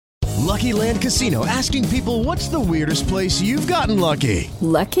Lucky Land Casino, asking people, what's the weirdest place you've gotten lucky?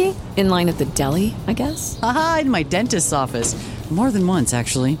 Lucky? In line at the deli, I guess? Aha, in my dentist's office. More than once,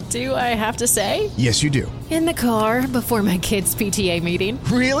 actually. Do I have to say? Yes, you do. In the car before my kids' PTA meeting.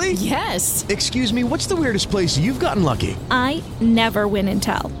 Really? Yes. Excuse me, what's the weirdest place you've gotten lucky? I never win and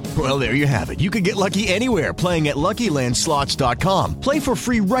tell. Well, there you have it. You can get lucky anywhere, playing at LuckyLandSlots.com. Play for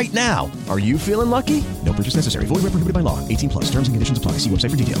free right now. Are you feeling lucky? No purchase necessary. Void where prohibited by law. 18 plus. Terms and conditions apply. See website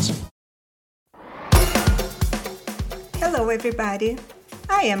for details. Hello, everybody.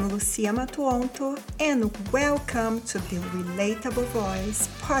 I am Lucia Matuonto, and welcome to the Relatable Voice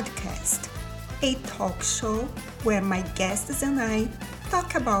podcast, a talk show where my guests and I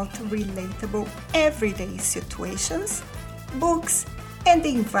talk about relatable everyday situations, books, and the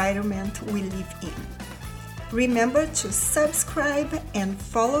environment we live in. Remember to subscribe and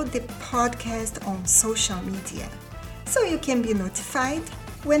follow the podcast on social media so you can be notified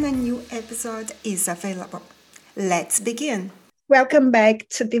when a new episode is available. Let's begin. Welcome back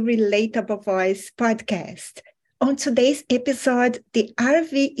to the Relatable Voice podcast. On today's episode, the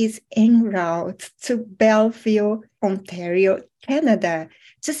RV is en route to Belleville, Ontario, Canada,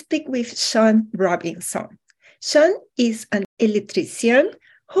 to speak with Sean Robinson. Sean is an electrician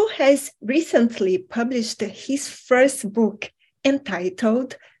who has recently published his first book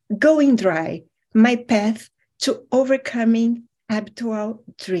entitled Going Dry, My Path to Overcoming Habitual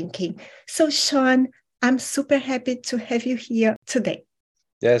Drinking. So, Sean, I'm super happy to have you here today.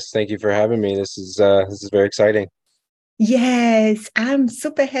 Yes, thank you for having me. This is very exciting. Yes, I'm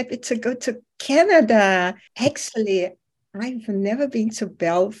super happy to go to Canada. Actually, I've never been to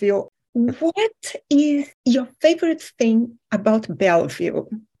Belleville. What is your favorite thing about Belleville?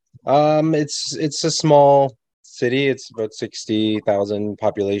 It's a small city. It's about 60,000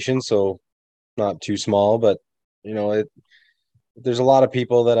 population, so not too small, but there's a lot of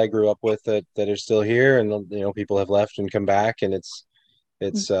people that I grew up with that are still here, and people have left and come back, and it's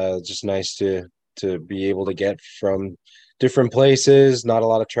just nice to be able to get from different places. Not a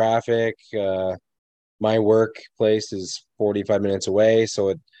lot of traffic. My workplace is 45 minutes away,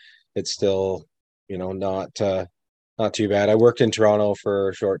 so it's still not too bad. I worked in Toronto for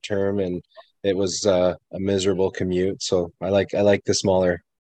a short term, and it was a miserable commute. So I like the smaller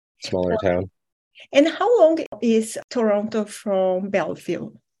town. And how long is Toronto from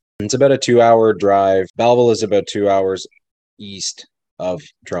Belleville? It's about a 2-hour drive. Belleville is about 2 hours east of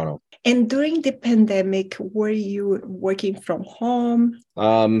Toronto. And during the pandemic, were you working from home?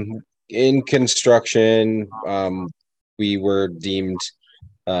 In construction, we were deemed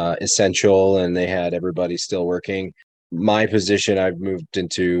essential, and they had everybody still working. My position, I've moved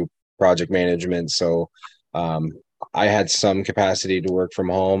into project management, so I had some capacity to work from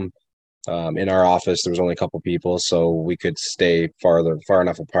home. In our office, there was only a couple people, so we could stay far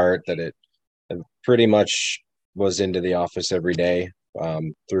enough apart that it pretty much was into the office every day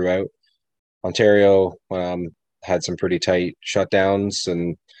throughout. Ontario had some pretty tight shutdowns,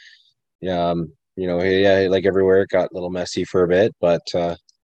 and like everywhere, it got a little messy for a bit, but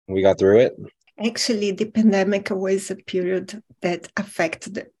we got through it. Actually, the pandemic was a period that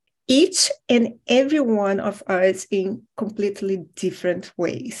affected each and every one of us in completely different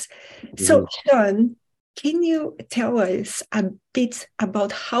ways. So, Sean, can you tell us a bit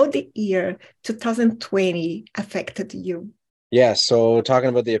about how the year 2020 affected you? Yeah, so talking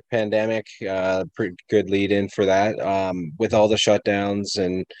about the pandemic, pretty good lead in for that. With all the shutdowns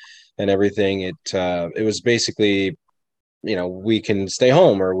and everything, it was basically, we can stay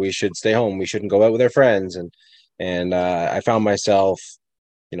home, or we should stay home. We shouldn't go out with our friends, and I found myself,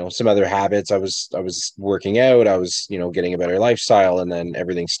 some other habits. I was working out. I was getting a better lifestyle, and then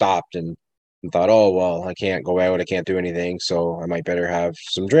everything stopped, and thought, oh well, I can't go out. I can't do anything, so I might better have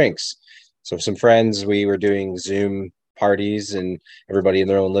some drinks. So some friends, we were doing Zoom parties, and everybody in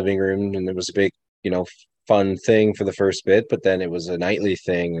their own living room, and it was a big fun thing for the first bit, but then it was a nightly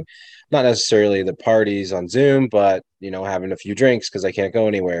thing, not necessarily the parties on Zoom, but having a few drinks because I can't go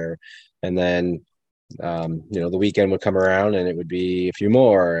anywhere. And then the weekend would come around, and it would be a few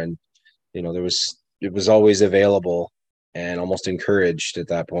more, and it was always available and almost encouraged at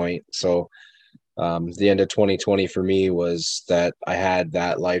that point. So the end of 2020 for me was that I had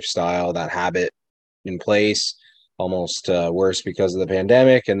that lifestyle, that habit in place, almost worse because of the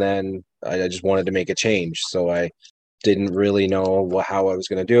pandemic. And then I just wanted to make a change. So I didn't really know how I was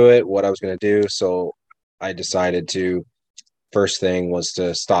going to do it, what I was going to do. So I decided to, first thing was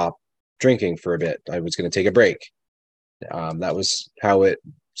to stop drinking for a bit. I was going to take a break. That was how it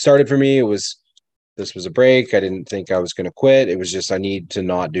started for me. This was a break. I didn't think I was going to quit. It was just, I need to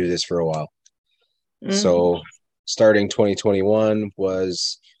not do this for a while. So starting 2021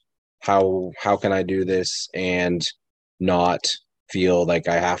 was how can I do this and not feel like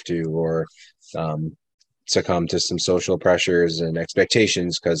I have to, or succumb to some social pressures and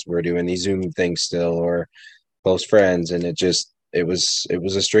expectations because we're doing these Zoom things still, or close friends, and it was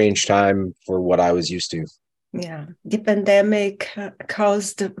a strange time for what I was used to. Yeah, the pandemic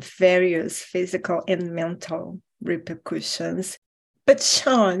caused various physical and mental repercussions. But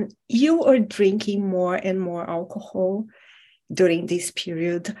Sean, you are drinking more and more alcohol during this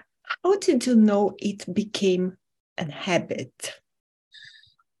period. How did you know it became a habit?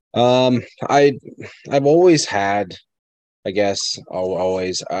 I've always had, I guess,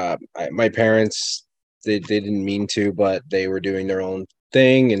 always. My parents, they didn't mean to, but they were doing their own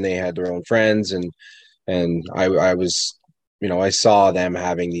thing, and they had their own friends, and I was, I saw them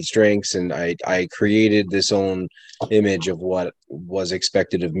having these drinks, and I created this own image of what was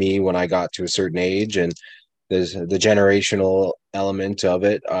expected of me when I got to a certain age, and there's the generational element of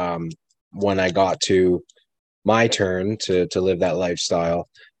it. When I got to my turn to live that lifestyle,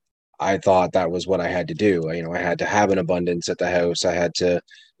 I thought that was what I had to do. I had to have an abundance at the house. I had to,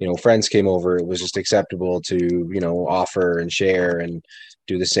 friends came over. It was just acceptable to, offer and share and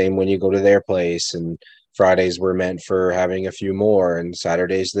do the same when you go to their place. And Fridays were meant for having a few more, and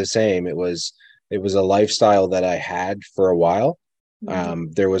Saturdays the same. It was a lifestyle that I had for a while.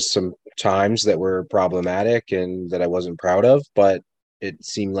 There was some times that were problematic and that I wasn't proud of, but it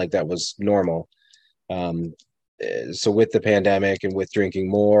seemed like that was normal. Um, so with the pandemic and with drinking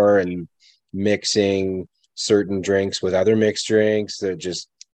more and mixing certain drinks with other mixed drinks, that just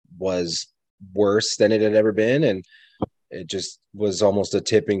was worse than it had ever been. And it just was almost a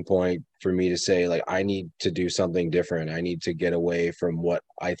tipping point for me to say, like, I need to do something different. I need to get away from what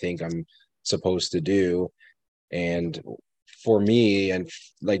I think I'm supposed to do. And for me, and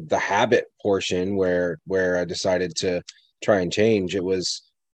like the habit portion where I decided to try and change, it was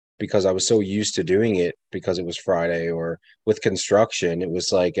because I was so used to doing it because it was Friday. Or with construction, it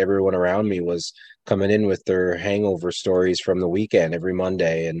was like everyone around me was coming in with their hangover stories from the weekend every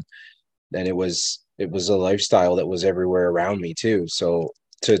Monday. And it was a lifestyle that was everywhere around me too. So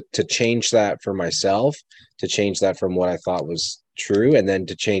to change that for myself, to change that from what I thought was true, and then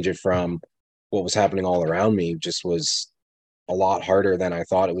to change it from what was happening all around me, just was a lot harder than I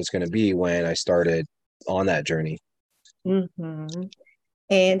thought it was going to be when I started on that journey. Mm-hmm.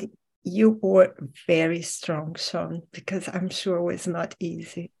 And you were very strong, Sean, because I'm sure it was not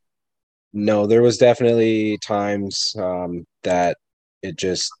easy. No, there was definitely times that it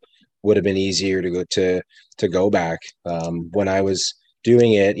just would have been easier to go back. When I was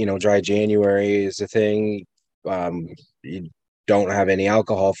doing it, dry January is a thing. You don't have any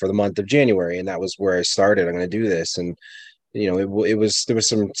alcohol for the month of January, and that was where I started. I'm going to do this, and it was there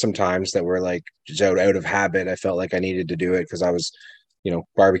was some times that were like just out of habit. I felt like I needed to do it because I was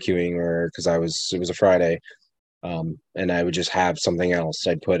barbecuing, or because it was a Friday, and I would just have something else.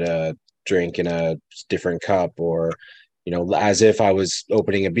 I'd put a drink in a different cup, or as if I was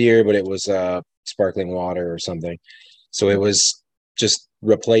opening a beer, but it was sparkling water or something. So it was just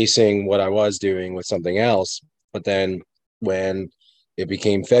replacing what I was doing with something else. But then when it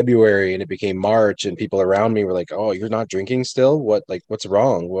became February and it became March, and people around me were like, "Oh, you're not drinking still? What's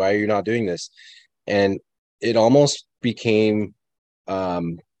wrong? Why are you not doing this?" And it almost became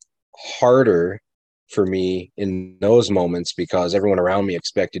harder for me in those moments because everyone around me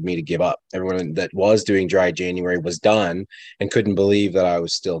expected me to give up. Everyone that was doing dry January was done and couldn't believe that I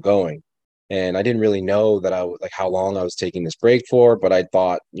was still going. And I didn't really know that like how long I was taking this break for, but I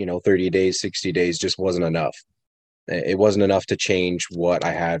thought, 30 days, 60 days just wasn't enough. It wasn't enough to change what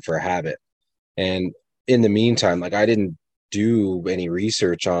I had for a habit. And in the meantime, like, I didn't do any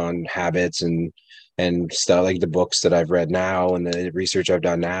research on habits and stuff, like the books that I've read now and the research I've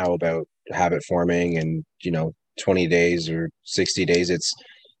done now about habit forming and 20 days or 60 days. It's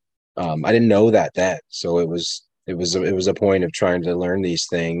I didn't know that then. So it was a point of trying to learn these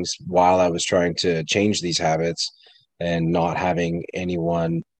things while I was trying to change these habits, and not having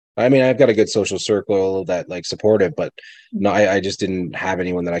anyone. I mean, I've got a good social circle that like support it, but no, I just didn't have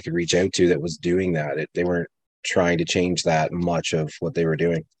anyone that I could reach out to that was doing that. They weren't trying to change that much of what they were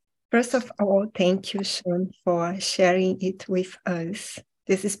doing. First of all, thank you, Sean, for sharing it with us.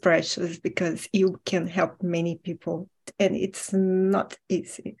 This is precious because you can help many people, and it's not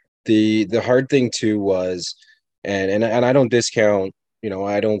easy. The hard thing too was, and I don't discount,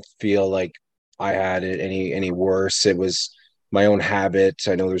 I don't feel like I had it any worse. It was my own habit.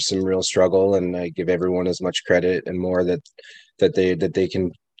 I know there's some real struggle, and I give everyone as much credit and more that they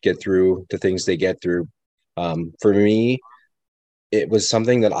can get through the things they get through. For me, it was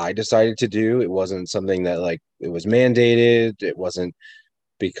something that I decided to do. It wasn't something that like it was mandated. It wasn't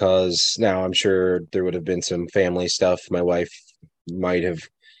because now I'm sure there would have been some family stuff. My wife might have,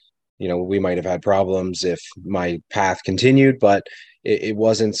 we might have had problems if my path continued, but it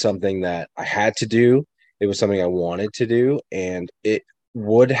wasn't something that I had to do. It was something I wanted to do. And it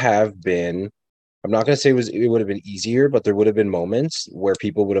would have been, I'm not going to say it would have been easier, but there would have been moments where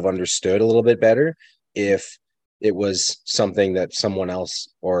people would have understood a little bit better if it was something that someone else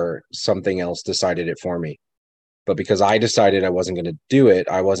or something else decided it for me. But because I decided I wasn't going to do it,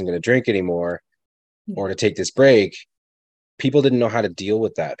 I wasn't going to drink anymore or to take this break, people didn't know how to deal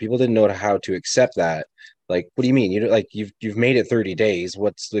with that. People didn't know how to accept that. Like, what do you mean? You've made it 30 days.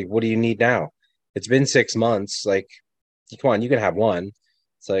 What do you need now? It's been 6 months. Like, come on, you can have one.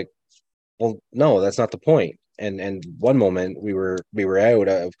 It's like, well, no, that's not the point. And one moment we were out,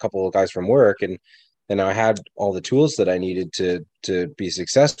 a couple of guys from work, and I had all the tools that I needed to be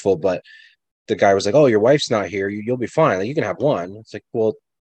successful, but the guy was like, "Oh, your wife's not here. You'll be fine. Like, you can have one." It's like, well,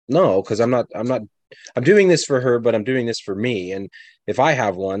 no, because I'm doing this for her, but I'm doing this for me. And if I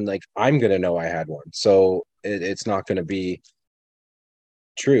have one, like, I'm gonna know I had one. So it's not gonna be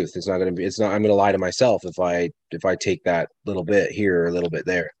truth. I'm gonna lie to myself if I take that little bit here or a little bit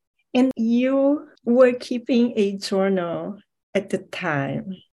there. And you were keeping a journal at the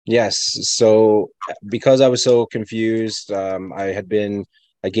time. Yes. So because I was so confused, I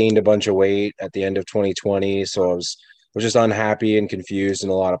gained a bunch of weight at the end of 2020. So I was just unhappy and confused in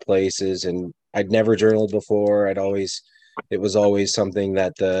a lot of places. And I'd never journaled before. It was always something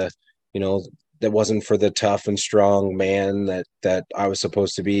that that wasn't for the tough and strong man that I was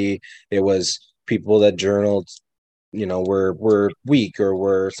supposed to be. It was people that journaled, were weak or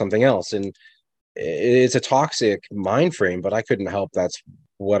were something else. And it's a toxic mind frame, but I couldn't help. That's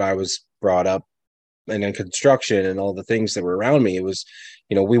what I was brought up, and in construction and all the things that were around me. It was,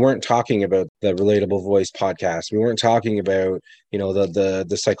 we weren't talking about the Relatable Voice podcast. We weren't talking about,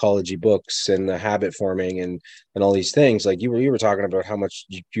 the psychology books and the habit forming and all these things. Like you were talking about how much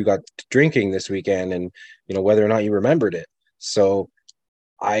you got drinking this weekend and, whether or not you remembered it. So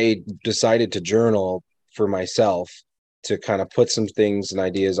I decided to journal for myself, to kind of put some things and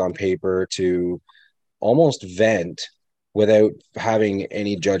ideas on paper, to almost vent without having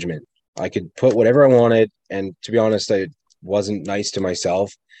any judgment. I could put whatever I wanted. And to be honest, I wasn't nice to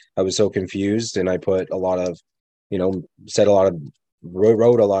myself. I was so confused, and I put a lot of, wrote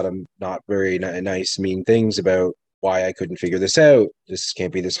a lot of not very nice, mean things about why I couldn't figure this out. This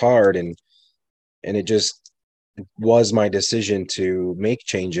can't be this hard. And it just was my decision to make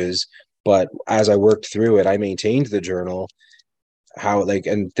changes. But as I worked through it, I maintained the journal,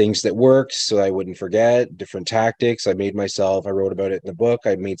 and things that worked so I wouldn't forget, different tactics. I wrote about it in the book.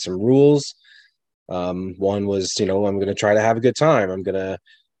 I made some rules. One was, I'm going to try to have a good time. I'm going to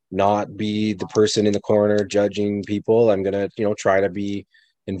not be the person in the corner judging people. I'm going to, try to be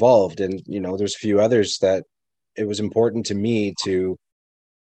involved. And, there's a few others that it was important to me to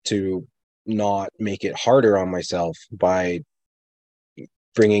not make it harder on myself by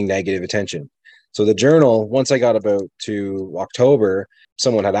bringing negative attention. So the journal, once I got about to October,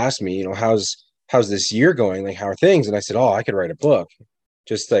 someone had asked me, how's this year going? Like, how are things? And I said, oh, I could write a book.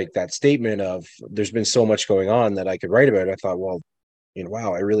 Just like that statement of, there's been so much going on that I could write about it. I thought, well,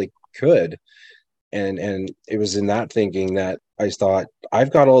 wow, I really could. And it was in that thinking that I thought,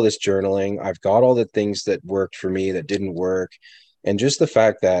 I've got all this journaling. I've got all the things that worked for me that didn't work. And just the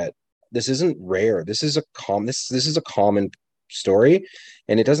fact that this isn't rare. This is a common story.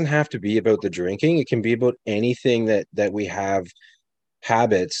 And it doesn't have to be about the drinking. It can be about anything that we have,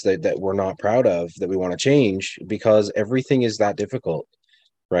 habits that we're not proud of, that we want to change, because everything is that difficult,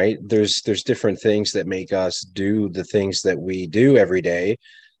 right? There's different things that make us do the things that we do every day,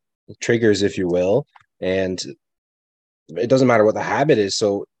 triggers, if you will. And it doesn't matter what the habit is.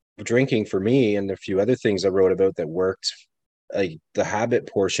 So drinking for me, and a few other things I wrote about that worked, like the habit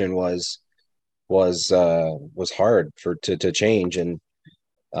portion was hard to change. And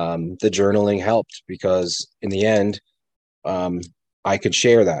the journaling helped, because in the end, I could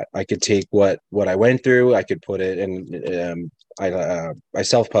share that. I could take what I went through. I could put it in. I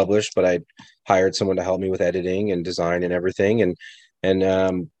self-published, but I hired someone to help me with editing and design and everything.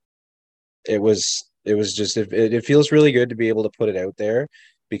 And it feels really good to be able to put it out there,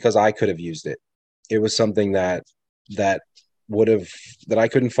 because I could have used it. It was something that I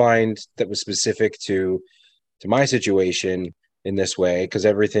couldn't find that was specific to my situation in this way, because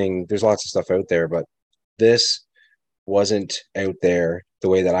there's lots of stuff out there, but this wasn't out there the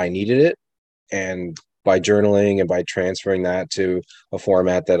way that I needed it. And by journaling and by transferring that to a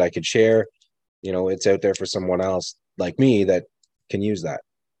format that I could share, it's out there for someone else like me that can use that.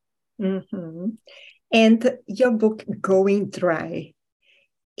 Mm-hmm. And your book, Going Dry,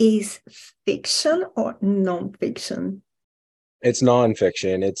 is fiction or nonfiction? It's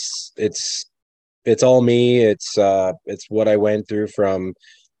nonfiction. It's all me. It's what I went through from,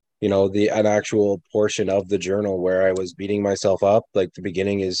 an actual portion of the journal where I was beating myself up. Like the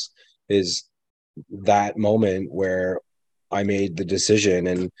beginning is that moment where I made the decision,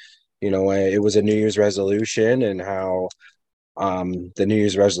 and it was a New Year's resolution, and how the New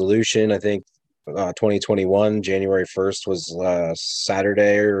Year's resolution, I think 2021 January 1st was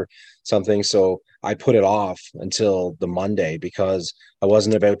Saturday or something, so I put it off until the Monday because I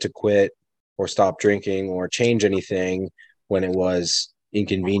wasn't about to quit or stop drinking or change anything when it was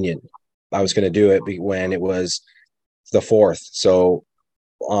inconvenient. I was going to do it when it was the 4th. So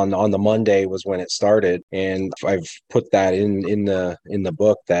on the Monday was when it started, and I've put that in the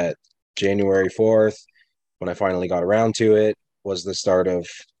book that January 4th, when I finally got around to it, was the start of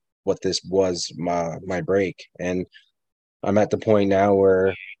what this was, my break. And I'm at the point now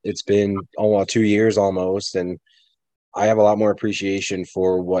where it's been almost 2 years almost, and I have a lot more appreciation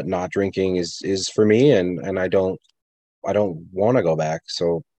for what not drinking is for me, and I don't want to go back.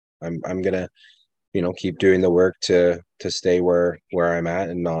 So I'm gonna keep doing the work to stay where I'm at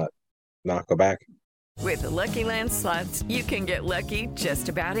and not go back. With the Lucky Land Slots, you can get lucky just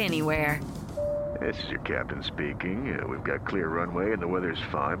about anywhere. This is your captain speaking. We've got clear runway and the weather's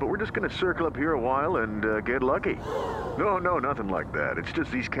fine, but we're just going to circle up here a while and get lucky. No, nothing like that. It's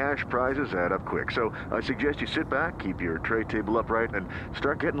just these cash prizes add up quick. So I suggest you sit back, keep your tray table upright, and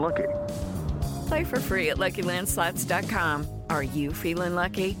start getting lucky. Play for free at LuckyLandSlots.com. Are you feeling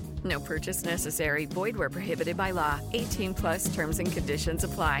lucky? No purchase necessary. Void where prohibited by law. 18 plus terms and conditions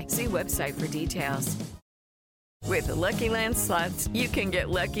apply. See website for details. With the Lucky Land Slots, you can get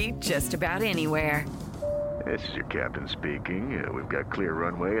lucky just about anywhere. This is your captain speaking. We've got clear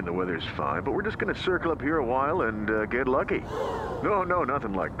runway and the weather's fine, but we're just going to circle up here a while and get lucky. No,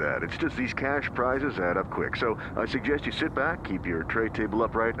 nothing like that. It's just these cash prizes add up quick. So I suggest you sit back, keep your tray table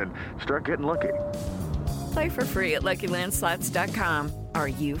upright, and start getting lucky. Play for free at LuckyLandSlots.com. Are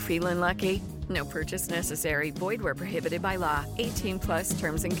you feeling lucky? No purchase necessary. Void where prohibited by law. 18 plus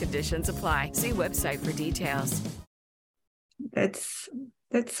terms and conditions apply. See website for details. That's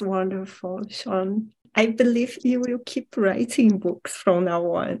wonderful, Sean. I believe you will keep writing books from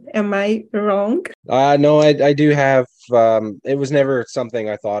now on. Am I wrong? No, I do have. It was never something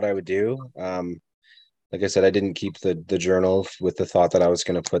I thought I would do. Like I said, I didn't keep the journal with the thought that I was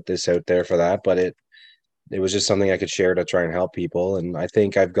going to put this out there for that, but it was just something I could share to try and help people. And I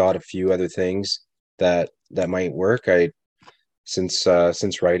think I've got a few other things that might work. Since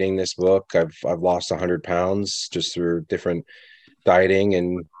writing this book, I've lost 100 pounds just through different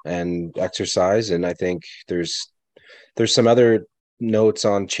dieting and exercise. And I think there's some other notes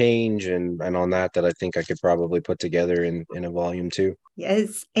on change and on that I think I could probably put together in a volume too.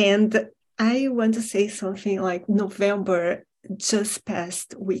 Yes. And I want to say something like November just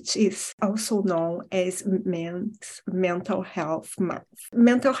passed, which is also known as Men's Mental Health Month.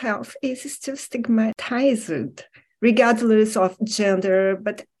 Mental health is still stigmatized, regardless of gender,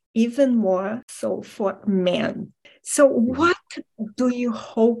 but even more so for men. So what do you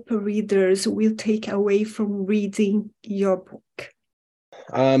hope readers will take away from reading your book?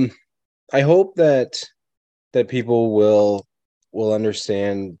 I hope that people will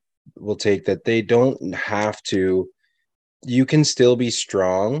understand, will take that they don't have to. You can still be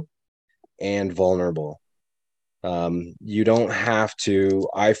strong and vulnerable. You don't have to.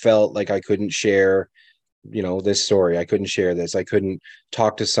 I felt like I couldn't share, this story. I couldn't share this. I couldn't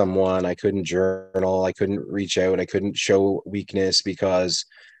talk to someone. I couldn't journal. I couldn't reach out. I couldn't show weakness because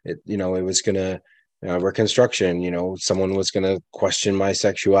it was gonna, we're construction. Someone was gonna question my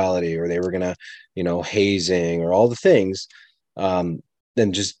sexuality, or they were gonna, hazing, or all the things.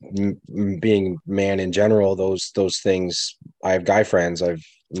 And just being man in general, those things. I have guy friends I've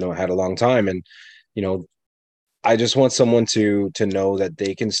had a long time, and I just want someone to know that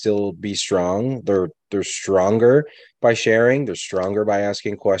they can still be strong. They're stronger by sharing. They're stronger by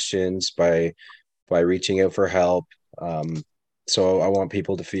asking questions, by reaching out for help. So I want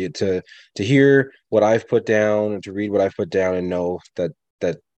people to hear what I've put down and to read what I've put down and know that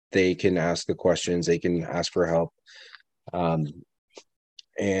they can ask the questions, they can ask for help.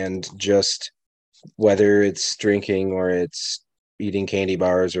 And just whether it's drinking or it's eating candy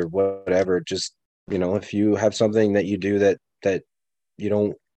bars or whatever, just, if you have something that you do that you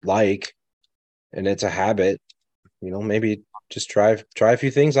don't like and it's a habit, maybe just try a few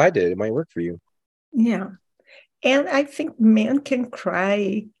things I did. It might work for you. Yeah. And I think men can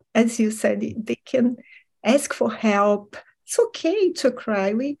cry. As you said, they can ask for help. It's okay to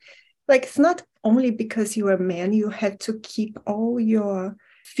cry. It's not only because you are a man, you have to keep all your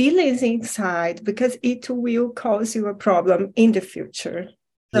feelings inside because it will cause you a problem in the future.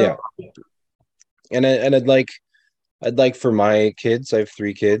 So, Yeah. And I'd like for my kids, I have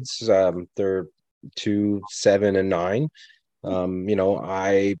three kids. They're 2, 7, and 9.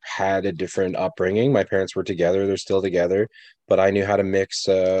 I had a different upbringing. My parents were together, they're still together, but I knew how to mix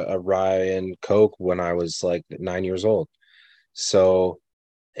a rye and Coke when I was like 9 years old. So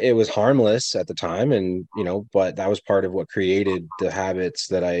it was harmless at the time, and but that was part of what created the habits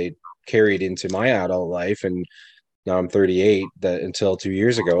that I carried into my adult life. And now I'm 38, that until 2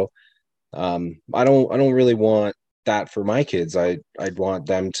 years ago. I don't really want that for my kids. I'd want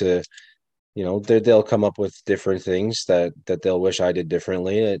them to, they'll come up with different things that they'll wish I did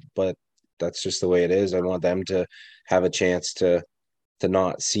differently, but that's just the way it is. I want them to have a chance to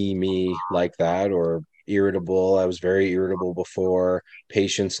not see me like that, or irritable. I was very irritable before.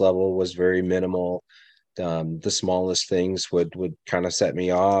 Patience level was very minimal. The smallest things would kind of set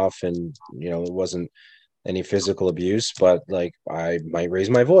me off, and it wasn't any physical abuse, but like I might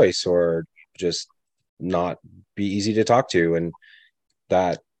raise my voice or just not be easy to talk to, and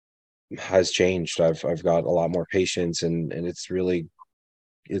that has changed. I've got a lot more patience, and it's really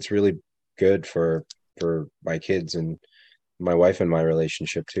good for my kids and my wife and my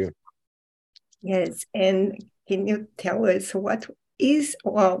relationship too. yes, and can you tell us what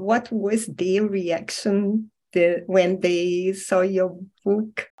was their reaction when they saw your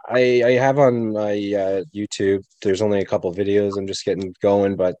book? I have on my YouTube, there's only a couple videos. I'm just getting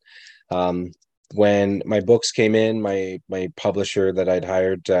going, but when my books came in, my publisher that I'd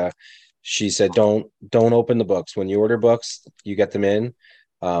hired, she said, don't open the books. When you order books, you get them in,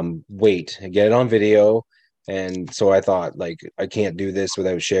 wait, get it on video. And so I thought, like, I can't do this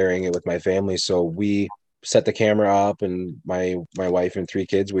without sharing it with my family. So we set the camera up, and my wife and three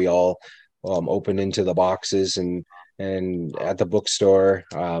kids, we all opened into the boxes, and at the bookstore,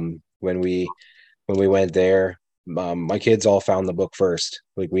 when we went there, my kids all found the book first.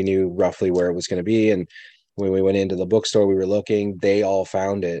 Like, we knew roughly where it was going to be, and when we went into the bookstore, we were looking, they all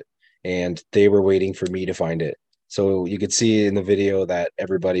found it, and they were waiting for me to find it. So you could see in the video that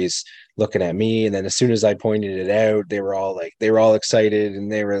everybody's looking at me, and then as soon as I pointed it out, they were all excited, and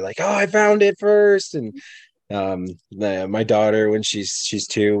they were like, "Oh, I found it first!" And my daughter, when she's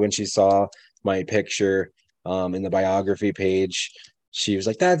 2, when she saw my picture in the biography page, she was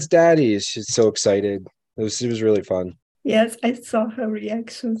like, "That's Daddy." She's so excited. It was really fun. Yes, I saw her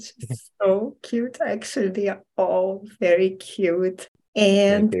reaction. She's so cute. Actually, they are all very cute.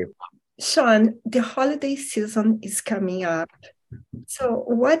 Thank And you. Sean, the holiday season is coming up. So,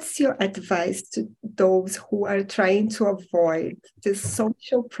 what's your advice to those who are trying to avoid the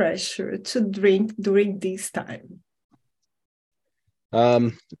social pressure to drink during this time?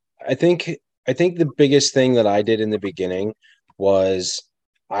 Um, I think the biggest thing that I did in the beginning was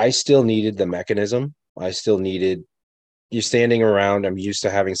I still needed the mechanism. I still needed you standing around. I'm used to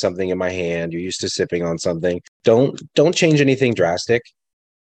having something in my hand. You're used to sipping on something. Don't change anything drastic.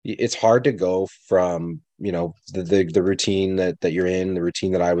 It's hard to go from the routine that you're in, the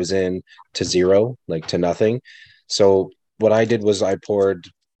routine that I was in, to zero, like to nothing. So what I did was I poured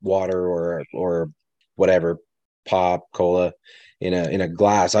water or whatever, pop, cola, in a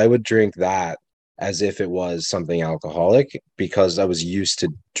glass. I would drink that as if it was something alcoholic, because I was used to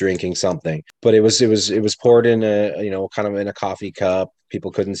drinking something. But it was poured in a, kind of in a coffee cup.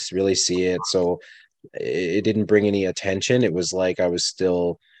 People couldn't really see it, so it didn't bring any attention. It was like I was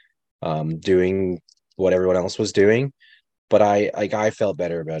still doing what everyone else was doing, but I felt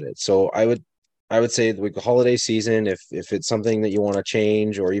better about it. So I would say the holiday season, if it's something that you want to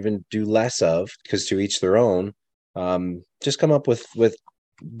change or even do less of, because to each their own, just come up with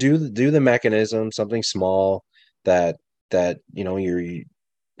do the mechanism, something small that you're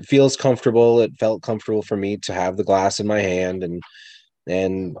feels comfortable. It felt comfortable for me to have the glass in my hand,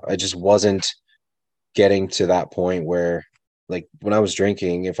 and I just wasn't getting to that point where, like, when I was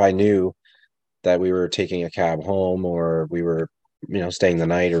drinking, if I knew that we were taking a cab home or we were, staying the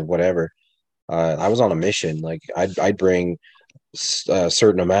night or whatever, I was on a mission. Like, I'd bring a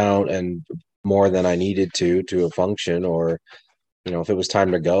certain amount and more than I needed to a function, or, if it was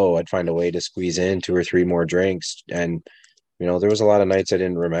time to go, I'd find a way to squeeze in 2 or 3 more drinks. And, there was a lot of nights I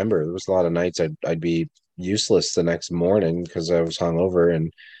didn't remember. There was a lot of nights I'd be useless the next morning because I was hungover,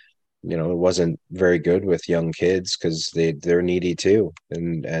 and it wasn't very good with young kids because they're needy too.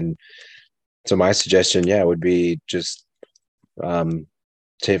 And so my suggestion, yeah, would be just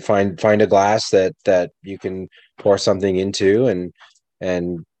to find a glass that you can pour something into,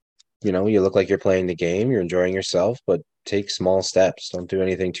 and you look like you're playing the game, you're enjoying yourself, but take small steps. Don't do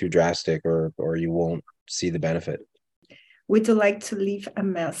anything too drastic, or you won't see the benefit. would you like to leave a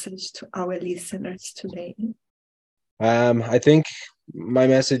message to our listeners today? I think my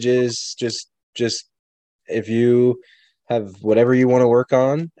message is just if you have whatever you want to work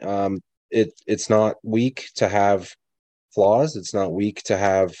on, it's not weak to have flaws. It's not weak to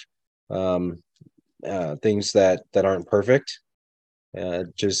have things that aren't perfect.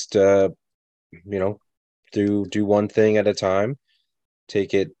 Just do one thing at a time.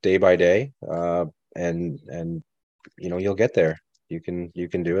 Take it day by day, and you'll get there. You can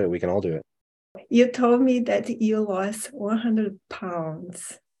do it. We can all do it. You told me that you lost 100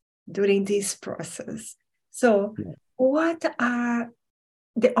 pounds during this process. So what are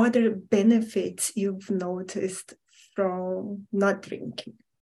the other benefits you've noticed from not drinking?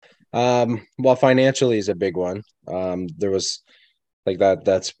 Well, financially is a big one. There was like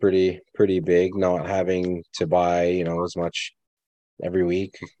that's pretty big, not having to buy, as much every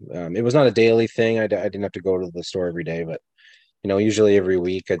week. It was not a daily thing. I didn't have to go to the store every day, but usually every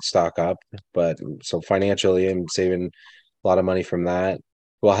week I'd stock up. But so financially, I'm saving a lot of money from that.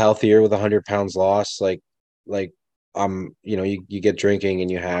 Well, healthier with 100 pounds lost, like you get drinking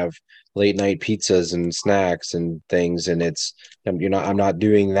and you have late night pizzas and snacks and things, and I'm not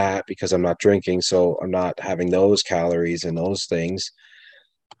doing that because I'm not drinking, so I'm not having those calories and those things.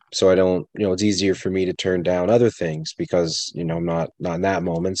 So I don't, it's easier for me to turn down other things because I'm not in that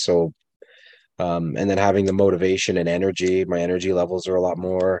moment. So and then having the motivation and energy, my energy levels are a lot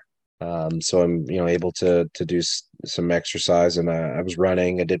more. So I'm, able to do some exercise, and I was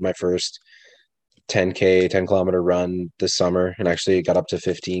running. I did my first 10 kilometer run this summer, and actually got up to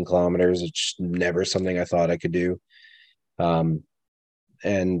 15 kilometers. It's never something I thought I could do. And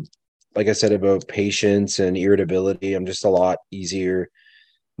like I said about patience and irritability, I'm just a lot easier,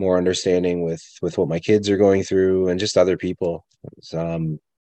 more understanding with what my kids are going through and just other people.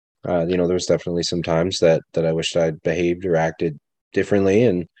 There's definitely some times that I wished I'd behaved or acted differently,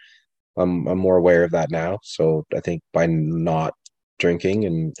 and I'm more aware of that now. So I think by not drinking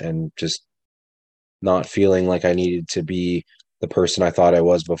and just not feeling like I needed to be the person I thought I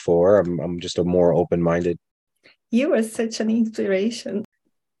was before, I'm just a more open-minded. You are such an inspiration.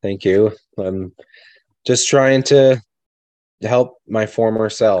 Thank you. I'm just trying to help my former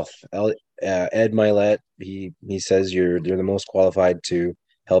self. Ed Milet, he says you're the most qualified to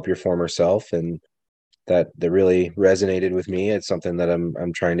help your former self, and that really resonated with me. It's something that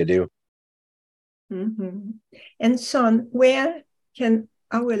I'm trying to do. Mm-hmm. And Sean, where can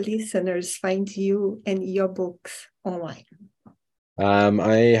our listeners find you and your books online?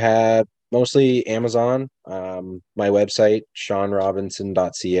 I have mostly Amazon, my website,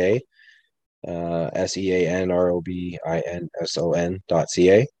 seanrobinson.ca,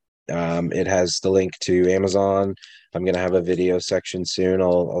 seanrobinson.ca. It has the link to Amazon. I'm going to have a video section soon.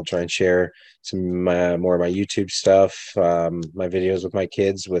 I'll try and share some more of my YouTube stuff, my videos with my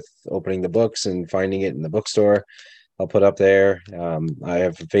kids with opening the books and finding it in the bookstore. I'll put up there. I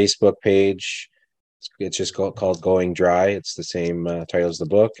have a Facebook page. It's just called Going Dry. It's the same title as the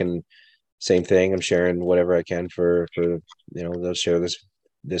book, and same thing. I'm sharing whatever I can for they'll share this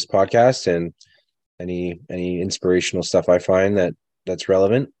podcast and any inspirational stuff I find that's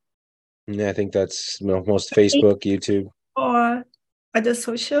relevant. Yeah, I think that's most Facebook, YouTube, or other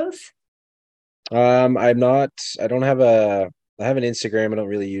socials. I have an Instagram. I don't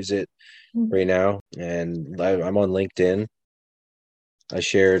really use it right now, and I'm on LinkedIn. I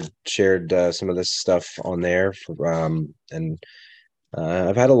shared some of this stuff on there, and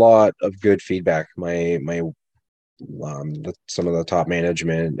I've had a lot of good feedback. Some of the top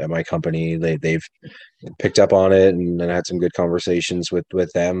management at my company, they've picked up on it, and I had some good conversations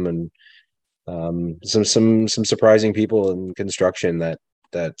with them, and some surprising people in construction that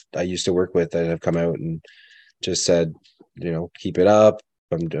I used to work with that have come out and just said, keep it up.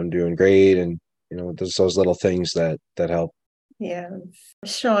 I'm doing great, and there's those little things that help. Yeah,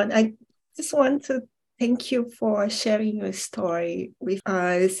 Sean, I just want to thank you for sharing your story with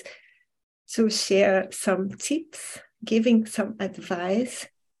us, to share some tips, giving some advice.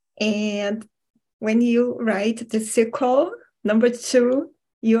 And when you write the sequel, number 2,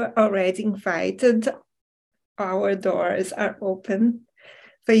 you're already invited. Our doors are open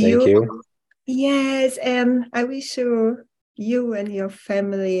for you. Thank you. Yes, and I wish you and your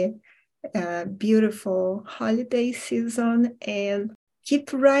family a beautiful holiday season, and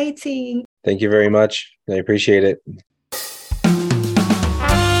keep writing. Thank you very much. I appreciate it.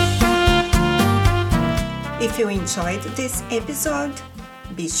 If you enjoyed this episode,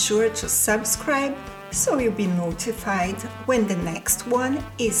 be sure to subscribe so you'll be notified when the next one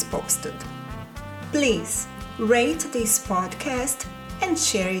is posted. Please rate this podcast and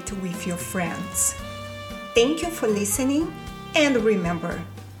share it with your friends. Thank you for listening, and remember,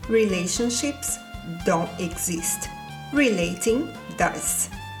 relationships don't exist. Relating does.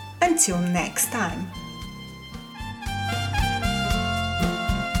 Until next time.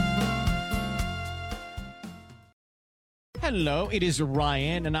 Hello, it is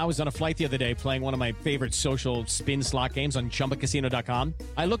Ryan, and I was on a flight the other day playing one of my favorite social spin slot games on ChumbaCasino.com.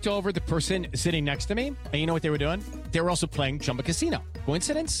 I looked over at the person sitting next to me, and you know what they were doing? They were also playing Chumba Casino.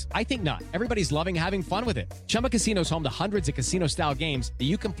 Coincidence? I think not. Everybody's loving having fun with it. Chumba Casino is home to hundreds of casino-style games that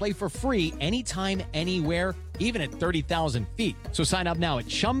you can play for free anytime, anywhere, even at 30,000 feet. So sign up now at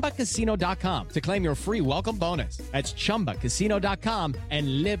ChumbaCasino.com to claim your free welcome bonus. That's ChumbaCasino.com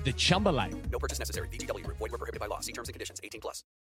and live the Chumba life. No purchase necessary. VGW. Void where prohibited by law. See terms and conditions. 18+.